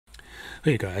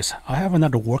Hey guys, I have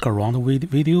another workaround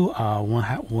video.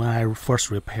 When I first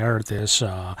repaired this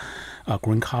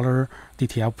GreenColor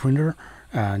DTF printer,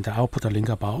 and I'll put a link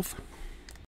above.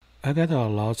 I get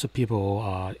lots of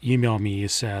people email me,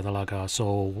 said like, what's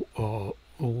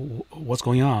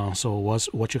going on? So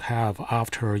what you have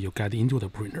after you get into the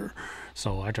printer?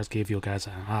 So I just give you guys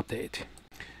an update.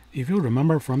 If you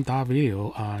remember from that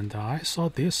video, and I saw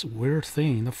this weird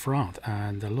thing in the front,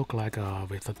 and it looked like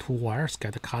with the two wires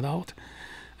get cut out,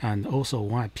 and also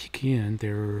when I peek in,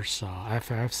 there's a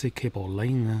FFC cable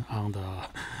laying on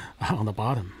the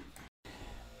bottom.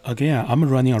 Again, I'm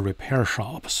running a repair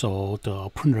shop, so the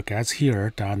printer gets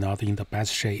here, they're not in the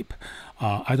best shape.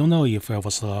 I don't know if it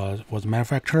was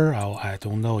manufacturer, or I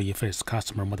don't know if it's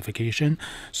customer modification.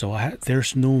 So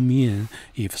there's no mean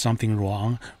if something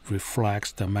wrong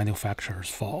reflects the manufacturer's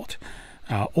fault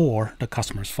or the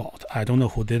customer's fault. I don't know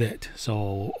who did it,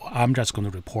 so I'm just going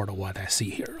to report what I see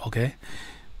here. Okay.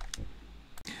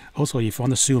 Also, if you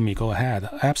want to sue me, go ahead.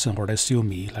 Epson already sued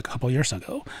me like a couple years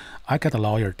ago. I got a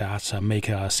lawyer that make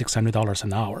 $600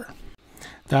 an hour.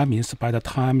 That means by the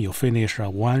time you finish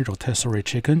one rotisserie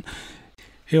chicken,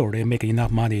 he already make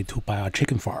enough money to buy a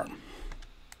chicken farm.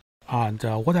 And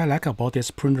what I like about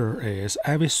this printer is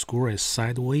every screw is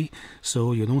sideways,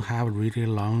 so you don't have really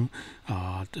long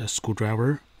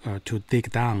screwdriver to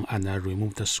dig down and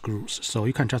remove the screws. So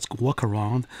you can just walk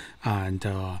around and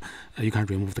you can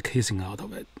remove the casing out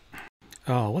of it.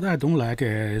 What I don't like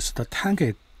is the tank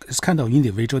is kind of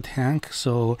individual tank,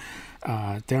 so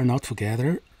they're not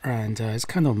together, and it's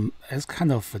kind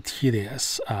of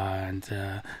tedious.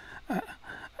 And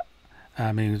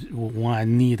I mean, when I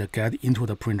need to get into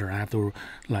the printer, I have to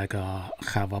like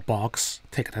have a box,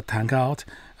 take the tank out,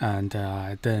 and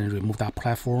then remove that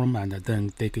platform, and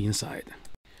then dig inside.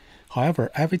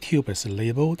 However, every tube is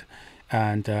labeled,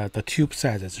 and the tube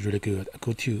size is really good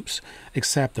tubes,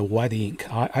 except the white ink.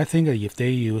 I think if they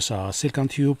use a silicone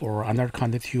tube or another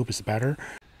kind of tube is better,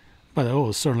 but it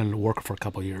will certainly work for a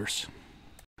couple years.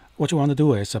 What you want to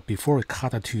do is before you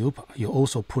cut a tube, you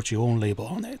also put your own label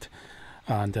on it,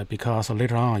 and because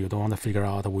later on you don't want to figure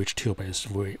out which tube is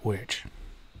which.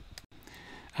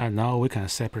 And now we can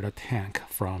separate the tank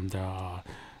from the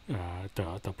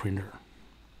printer.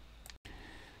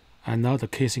 And now the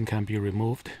casing can be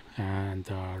removed and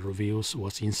reveals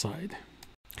what's inside.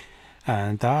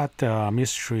 And that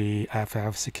mystery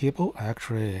FFC cable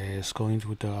actually is going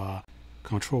to the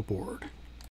control board.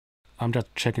 I'm just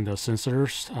checking the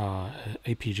sensors,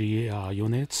 APG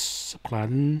units,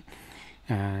 platen,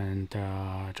 and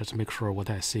just make sure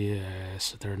what I see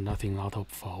is there's nothing out of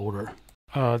order.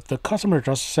 The customer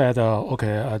just said,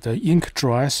 okay, the ink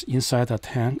dries inside the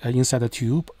tank, inside the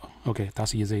tube. Okay,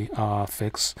 that's easy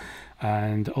fix.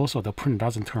 And also the print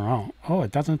doesn't turn on. Oh,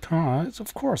 it doesn't turn on. It's,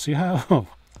 of course, you have a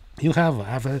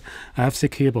FC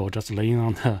cable just laying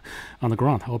on the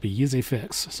ground. It'll be easy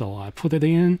fix. So I put it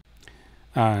in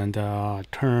and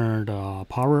turn the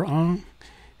power on,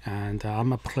 and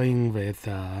I'm playing with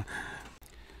a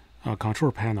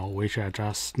control panel which I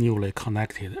just newly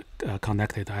connected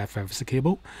FFC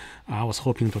cable. I was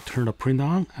hoping to turn the print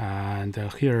on, and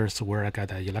here's where I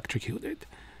got electrocuted.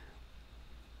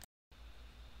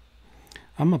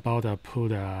 I'm about to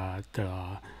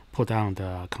put down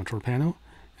the control panel,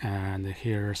 and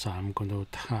here's I'm going to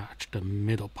touch the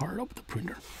middle part of the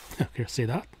printer. Here, see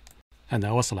that? And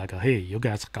I was like, hey, you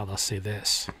guys gotta see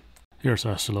this. Here's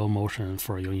a slow motion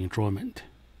for your enjoyment.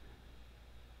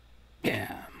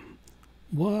 Bam!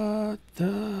 What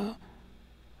the?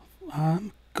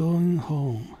 I'm going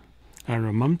home. And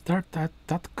remember that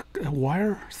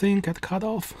wire thing got cut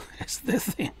off? It's this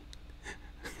thing.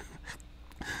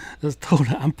 It's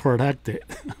totally unprotected.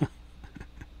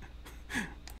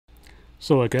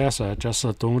 So I guess I just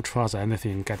don't trust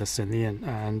anything get sent in,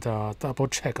 and double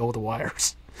check all the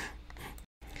wires.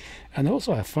 And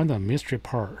also I found a mystery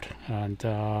part, and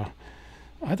I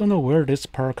don't know where this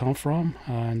part comes from,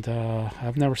 and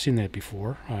I've never seen it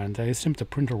before, and it seems the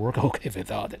printer works okay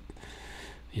without it.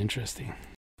 Interesting.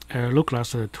 It looks like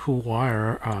the two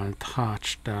wire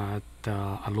touched the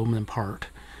aluminum part,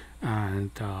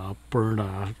 and burned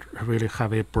a really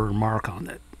heavy burn mark on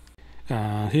it.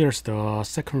 Here's the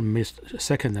second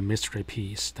mystery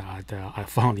piece that I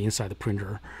found inside the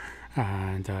printer,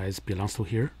 and it belongs to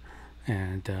here,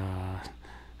 and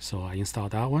so I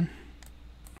installed that one.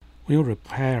 When you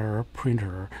repair a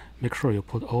printer, make sure you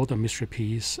put all the mystery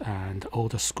piece and all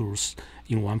the screws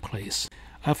in one place.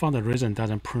 I found the reason that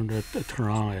the printer turn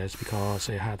on is because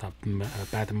it had a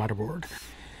bad motherboard.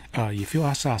 If you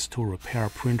ask us to repair a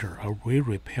printer, we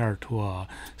repair to a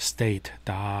state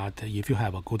that if you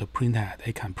have a good printhead,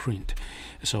 it can print.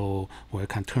 So we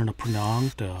can turn the print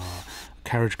on, the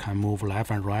carriage can move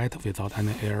left and right without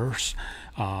any errors.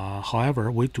 However,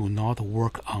 we do not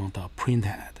work on the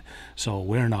printhead. So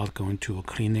we're not going to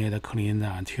clean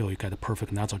until you get a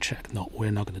perfect nozzle check. No,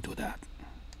 we're not going to do that.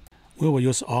 We will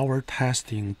use our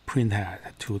testing printhead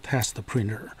to test the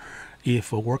printer.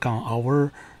 If we work on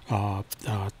our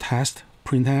test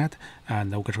printhead,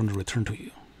 and we're going to return to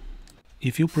you.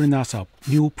 If you bring us a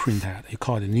new printhead, you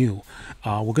call it new,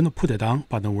 we're going to put it on,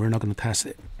 but we're not going to test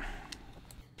it.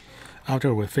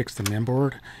 After we fix the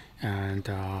mainboard and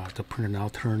the printer now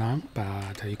turned on,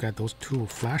 but you got those two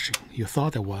flashing. We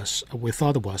thought it was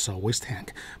a waste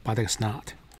tank, but it's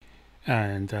not.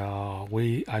 And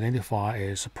we identify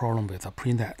it's a problem with the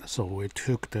printhead, so we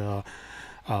took the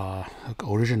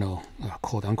original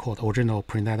quote-unquote original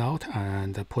printhead out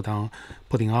and put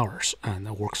in ours, and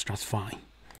it works just fine.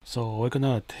 So we're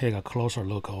gonna take a closer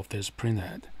look of this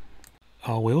printhead.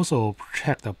 We also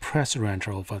checked the price range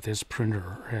of this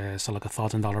printer. It's like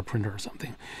 $1,000 printer or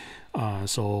something.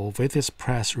 So with this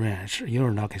price range,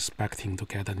 you're not expecting to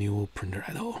get a new printer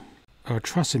at all.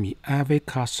 Trust me, every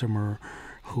customer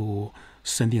who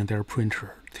sent in their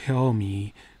printer tell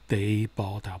me they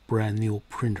bought a brand new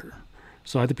printer.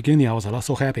 So at the beginning, I was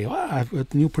so happy. A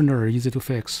new printer, easy to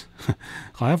fix.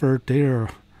 However,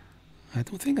 I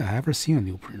don't think I ever seen a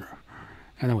new printer.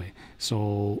 Anyway,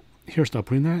 so here's the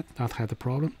printhead that had the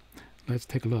problem. Let's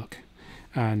take a look.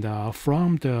 And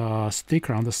from the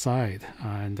sticker on the side,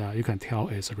 and you can tell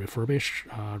it's a refurbished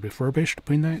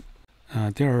printhead.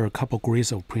 There are a couple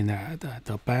grades of printhead.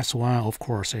 The best one, of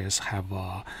course, is have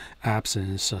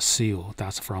Epson's seal.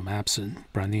 That's from Epson,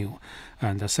 brand new.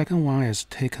 And the second one is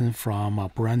taken from a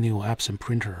brand new Epson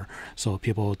printer. So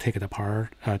people take it apart,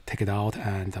 take it out,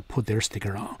 and put their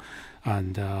sticker on.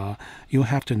 And you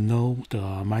have to know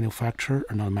the manufacturer,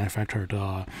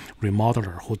 the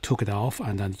remodeler who took it off,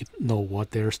 and then you know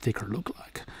what their sticker look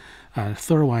like.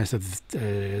 Third one is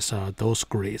those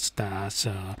grades that's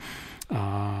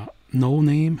no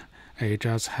name. It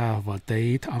just have a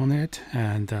date on it,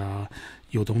 and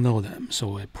you don't know them.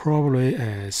 So it probably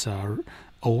is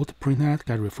old printhead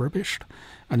got refurbished.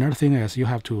 Another thing is you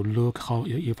have to look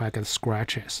if I get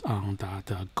scratches on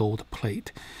that gold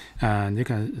plate, and you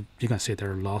can see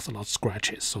there are lots of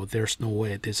scratches. So there's no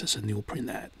way this is a new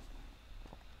printhead.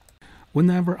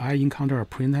 Whenever I encounter a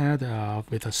printhead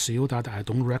with a seal that I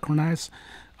don't recognize,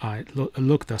 I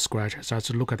look the scratches.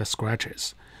 Just look at the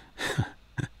scratches.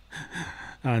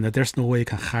 And there's no way you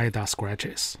can hide the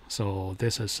scratches. So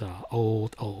this is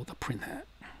old printhead.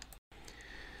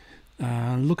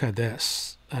 Look at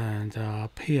this and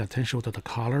pay attention to the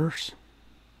colors.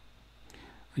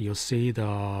 You see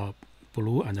the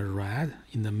blue and the red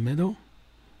in the middle.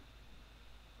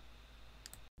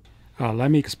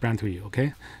 Let me explain to you,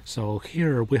 okay? So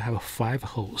here we have 5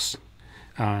 holes,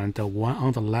 and the one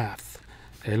on the left,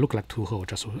 it looks like 2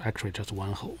 holes, actually just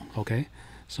 1 hole, okay?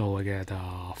 So I get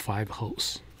 5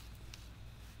 holes.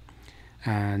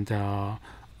 And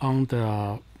on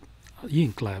the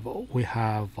ink level, we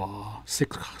have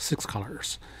 6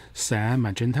 colors: cyan,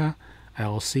 magenta,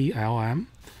 LC, LM,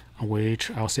 which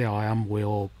LC, LM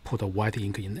will put a white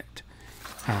ink in it,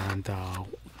 and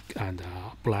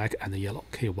black and yellow,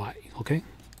 KY, okay?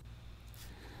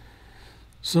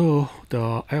 So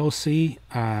the LC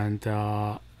and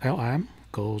LM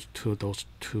goes to those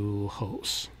 2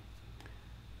 holes.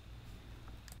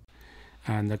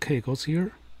 And the K goes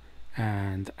here,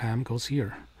 and M goes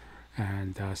here,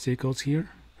 and C goes here,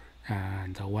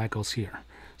 and Y goes here.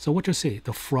 So what you see,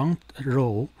 the front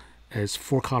row is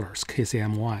 4 colors, K, C,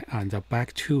 M, Y, and the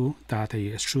back 2, that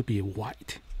should be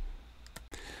white.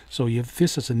 So if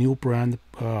this is a new brand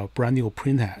new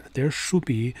printhead, there should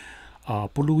be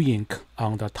blue ink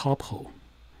on the top hole.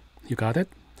 You got it?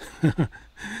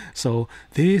 So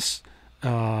this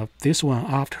one,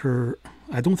 after,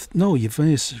 I don't know if it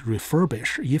is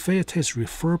refurbished. If it is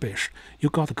refurbished, you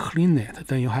got to clean it.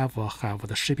 Then you have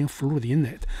the shipping fluid in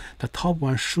it. The top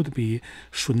one should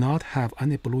not have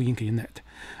any blue ink in it.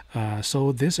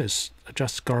 So this is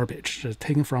just garbage, just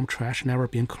taken from trash, never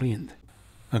been cleaned.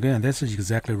 Again, this is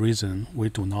exactly the reason we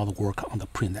do not work on the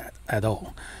printhead at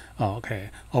all. Okay,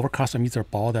 our customer either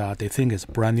bought they think it's a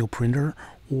brand new printer,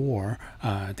 or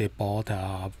they bought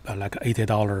like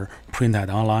 $80 printhead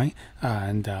online,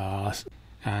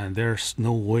 and there's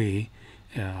no way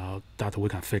that we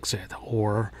can fix it,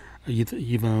 or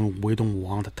even we don't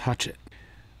want to touch it.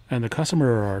 And the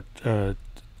customer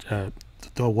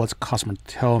what customer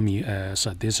tell me is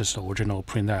this is the original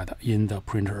printhead in the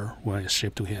printer when it's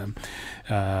shipped to him.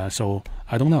 So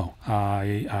I don't know.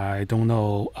 I don't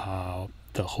know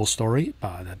the whole story,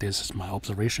 but this is my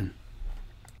observation.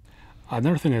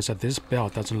 Another thing is that this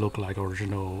belt doesn't look like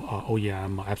original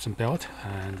OEM Epson belt,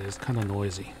 and it's kind of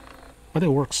noisy, but it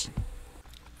works.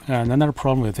 And another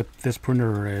problem with this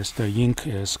printer is the ink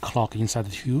is clogged inside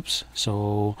the tubes,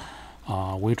 so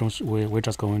we're just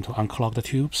going to unclog the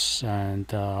tubes and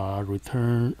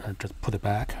return, just put it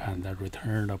back and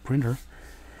return the printer.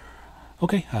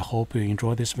 Okay, I hope you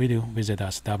enjoyed this video. Visit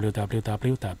us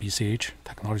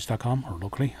www.bchtechnologies.com or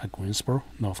locally at Greensboro,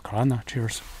 North Carolina.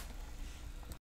 Cheers.